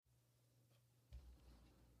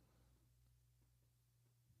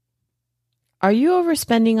Are you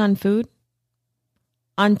overspending on food?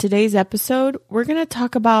 On today's episode, we're going to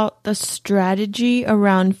talk about the strategy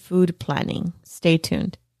around food planning. Stay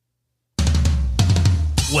tuned.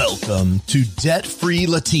 Welcome to Debt Free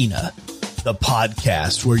Latina, the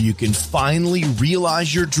podcast where you can finally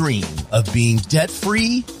realize your dream of being debt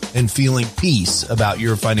free and feeling peace about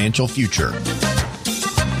your financial future.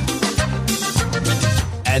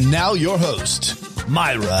 And now your host,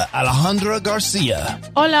 Mayra Alejandra Garcia.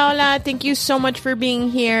 Hola, hola. Thank you so much for being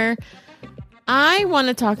here. I want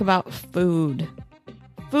to talk about food.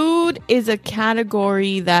 Food is a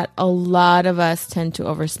category that a lot of us tend to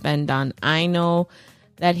overspend on. I know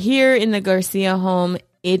that here in the Garcia home,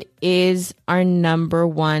 it is our number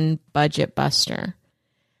one budget buster.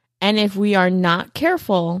 And if we are not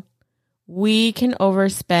careful, we can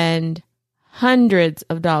overspend hundreds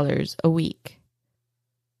of dollars a week.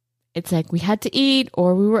 It's like we had to eat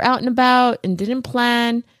or we were out and about and didn't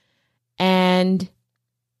plan. And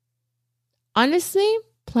honestly,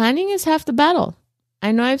 planning is half the battle.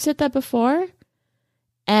 I know I've said that before.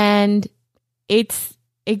 And it's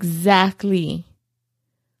exactly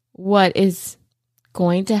what is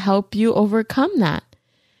going to help you overcome that.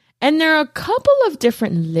 And there are a couple of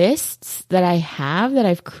different lists that I have that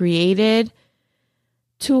I've created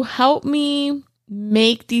to help me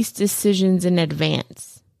make these decisions in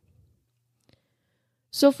advance.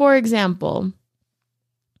 So, for example,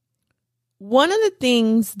 one of the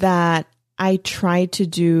things that I try to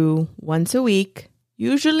do once a week,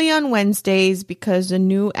 usually on Wednesdays, because the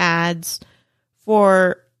new ads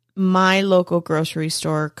for my local grocery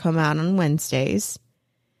store come out on Wednesdays,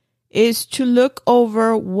 is to look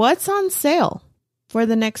over what's on sale for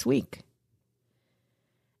the next week.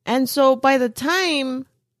 And so by the time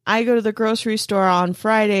I go to the grocery store on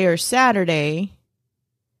Friday or Saturday,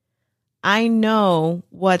 I know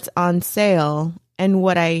what's on sale and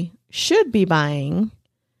what I should be buying.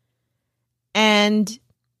 And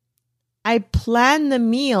I plan the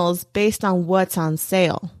meals based on what's on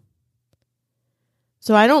sale.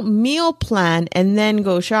 So I don't meal plan and then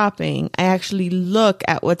go shopping. I actually look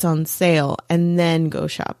at what's on sale and then go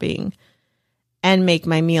shopping and make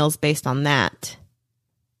my meals based on that.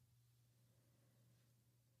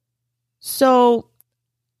 So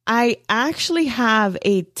I actually have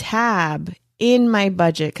a tab in my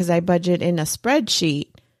budget because I budget in a spreadsheet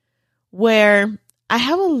where I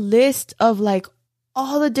have a list of like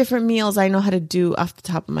all the different meals I know how to do off the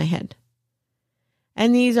top of my head.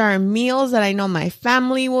 And these are meals that I know my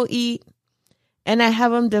family will eat. And I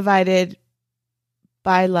have them divided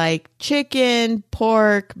by like chicken,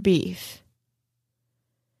 pork, beef.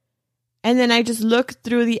 And then I just look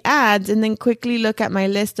through the ads and then quickly look at my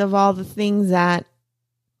list of all the things that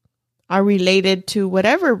are related to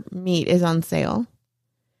whatever meat is on sale.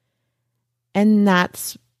 And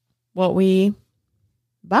that's what we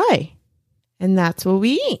buy. And that's what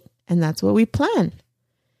we eat. And that's what we plan.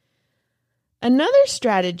 Another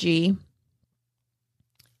strategy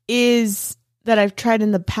is that I've tried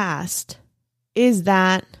in the past is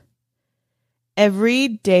that every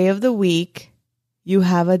day of the week you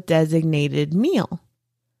have a designated meal.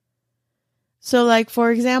 So like,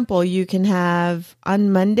 for example, you can have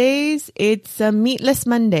on Mondays, it's a meatless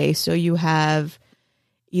Monday. So you have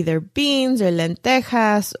either beans or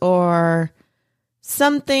lentejas or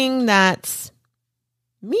something that's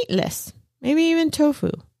meatless, maybe even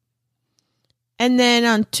tofu. And then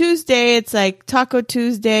on Tuesday, it's like Taco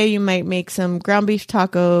Tuesday. You might make some ground beef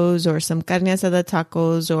tacos or some carne asada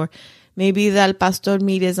tacos, or maybe the al pastor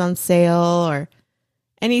meat is on sale, or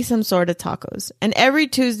some sort of tacos. And every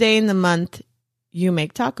Tuesday in the month, you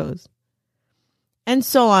make tacos. And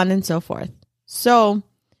so on and so forth. So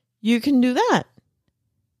you can do that.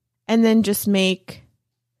 And then just make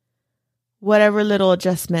whatever little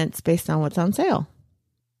adjustments based on what's on sale.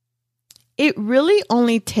 It really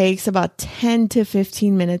only takes about 10 to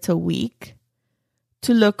 15 minutes a week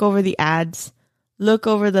to look over the ads, look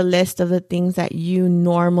over the list of the things that you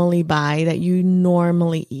normally buy, that you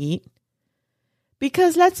normally eat.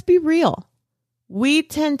 Because let's be real, we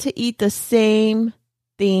tend to eat the same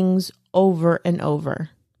things over and over.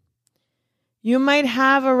 You might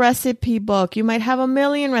have a recipe book, you might have a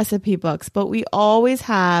million recipe books, but we always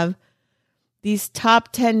have these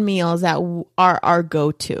top 10 meals that are our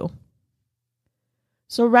go-to.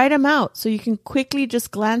 So write them out so you can quickly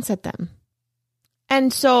just glance at them.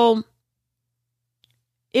 And so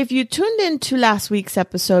if you tuned into last week's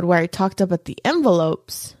episode where I talked about the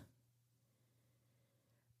envelopes,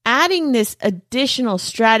 adding this additional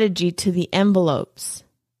strategy to the envelopes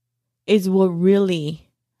is what really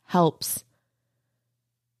helps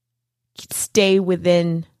stay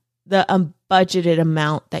within the budgeted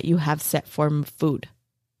amount that you have set for food.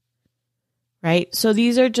 Right? So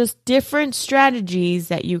these are just different strategies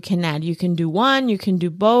that you can add. You can do one, you can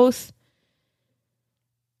do both.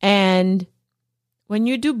 And when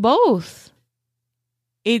you do both,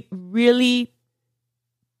 it really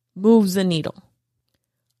moves the needle.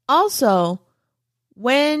 Also,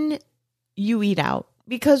 when you eat out,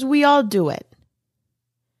 because we all do it,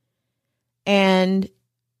 and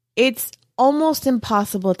it's almost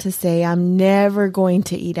impossible to say, I'm never going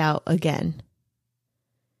to eat out again.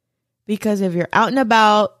 Because if you're out and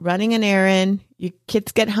about, running an errand, your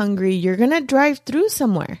kids get hungry, you're going to drive through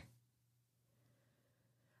somewhere.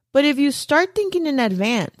 But if you start thinking in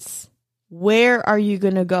advance, where are you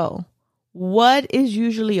going to go? What is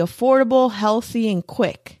usually affordable, healthy, and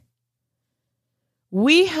quick?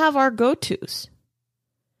 We have our go-tos.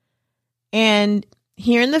 And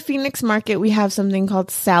here in the Phoenix market, we have something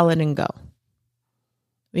called Salad and Go.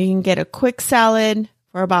 We can get a quick salad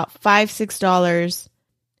for about $5-6.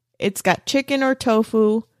 It's got chicken or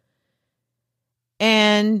tofu.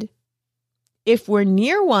 And if we're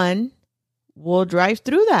near one, we'll drive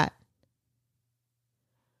through that.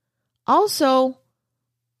 Also,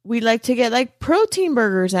 we like to get like protein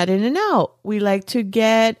burgers at In-N-Out. We like to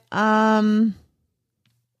get,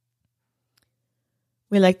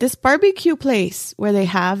 we like this barbecue place where they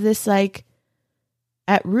have this like,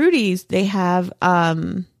 at Rudy's, they have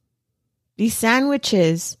these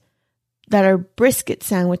sandwiches that are brisket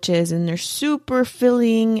sandwiches, and they're super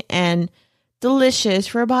filling and delicious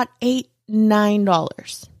for about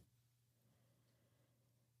 $8-9.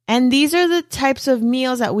 And these are the types of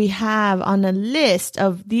meals that we have on a list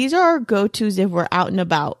of, these are our go-tos if we're out and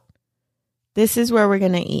about. This is where we're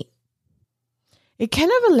going to eat. It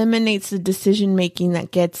kind of eliminates the decision making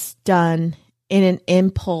that gets done in an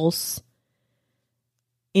impulse,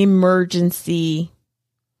 emergency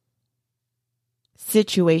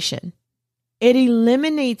situation. It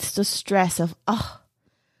eliminates the stress of, I'm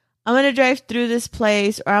going to drive through this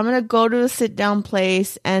place, or I'm going to go to a sit down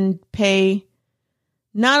place and pay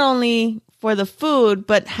not only for the food,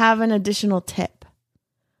 but have an additional tip.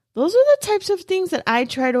 Those are the types of things that I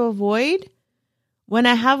try to avoid when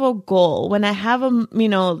I have a goal, when I have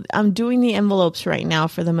I'm doing the envelopes right now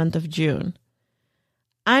for the month of June.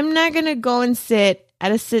 I'm not going to go and sit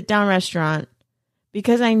at a sit down restaurant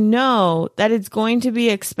because I know that it's going to be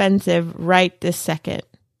expensive right this second.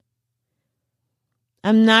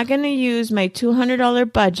 I'm not going to use my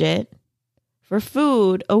 $200 budget for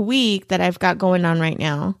food a week that I've got going on right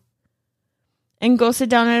now and go sit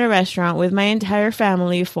down at a restaurant with my entire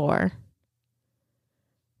family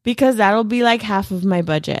because that'll be like half of my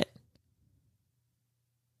budget.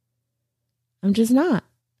 I'm just not.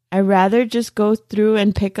 I'd rather just go through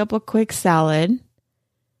and pick up a quick salad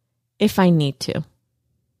if I need to.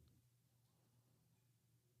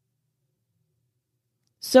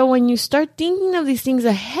 So when you start thinking of these things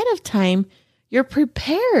ahead of time, you're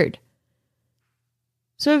prepared.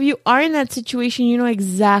 So if you are in that situation, you know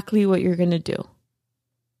exactly what you're going to do.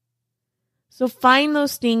 So find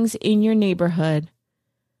those things in your neighborhood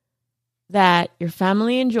that your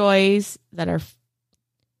family enjoys, that are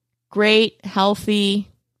great, healthy,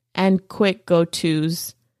 and quick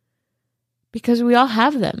go-tos, because we all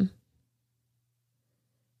have them.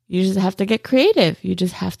 You just have to get creative. You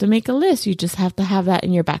just have to make a list. You just have to have that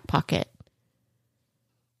in your back pocket.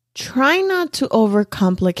 Try not to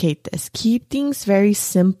overcomplicate this. Keep things very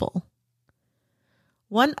simple.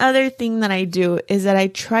 One other thing that I do is that I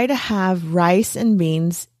try to have rice and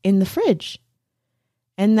beans in the fridge.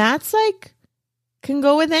 And that's can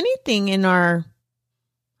go with anything in our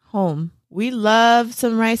home. We love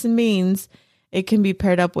some rice and beans. It can be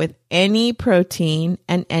paired up with any protein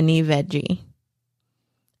and any veggie.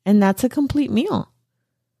 And that's a complete meal.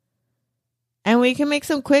 And we can make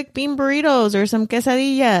some quick bean burritos or some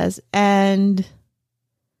quesadillas, and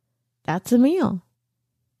that's a meal.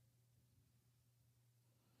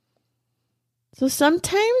 So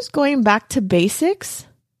sometimes going back to basics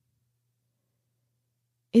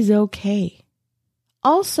is okay.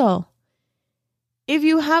 Also, if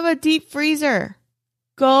you have a deep freezer,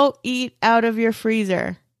 go eat out of your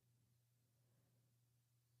freezer.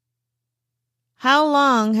 How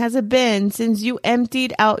long has it been since you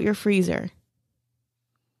emptied out your freezer?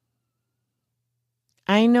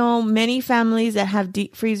 I know many families that have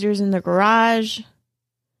deep freezers in the garage,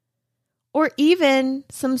 or even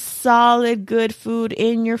some solid good food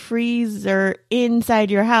in your freezer inside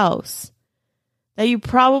your house that you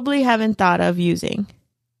probably haven't thought of using.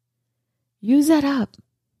 Use that up.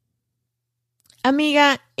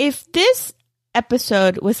 Amiga, if this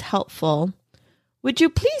episode was helpful, would you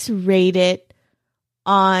please rate it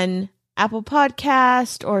on Apple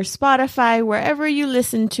Podcast or Spotify, wherever you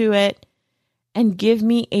listen to it, and give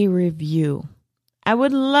me a review. I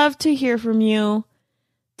would love to hear from you.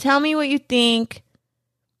 Tell me what you think.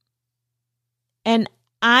 And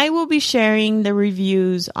I will be sharing the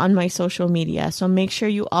reviews on my social media. So make sure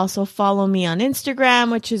you also follow me on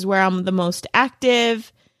Instagram, which is where I'm the most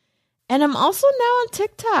active. And I'm also now on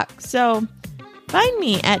TikTok. So find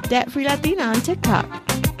me at Debt Free Latina on TikTok.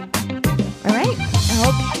 All right.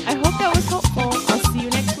 I hope that was helpful. I'll see you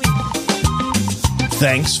next week.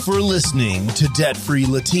 Thanks for listening to Debt Free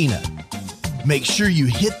Latina. Make sure you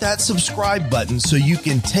hit that subscribe button so you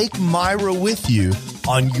can take Myra with you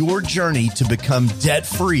on your journey to become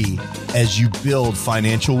debt-free as you build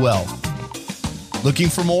financial wealth. Looking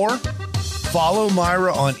for more? Follow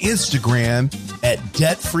Myra on Instagram at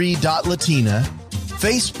debtfree.latina,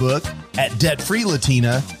 Facebook at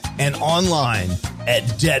debtfreelatina, and online at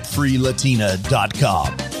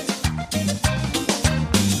debtfreelatina.com.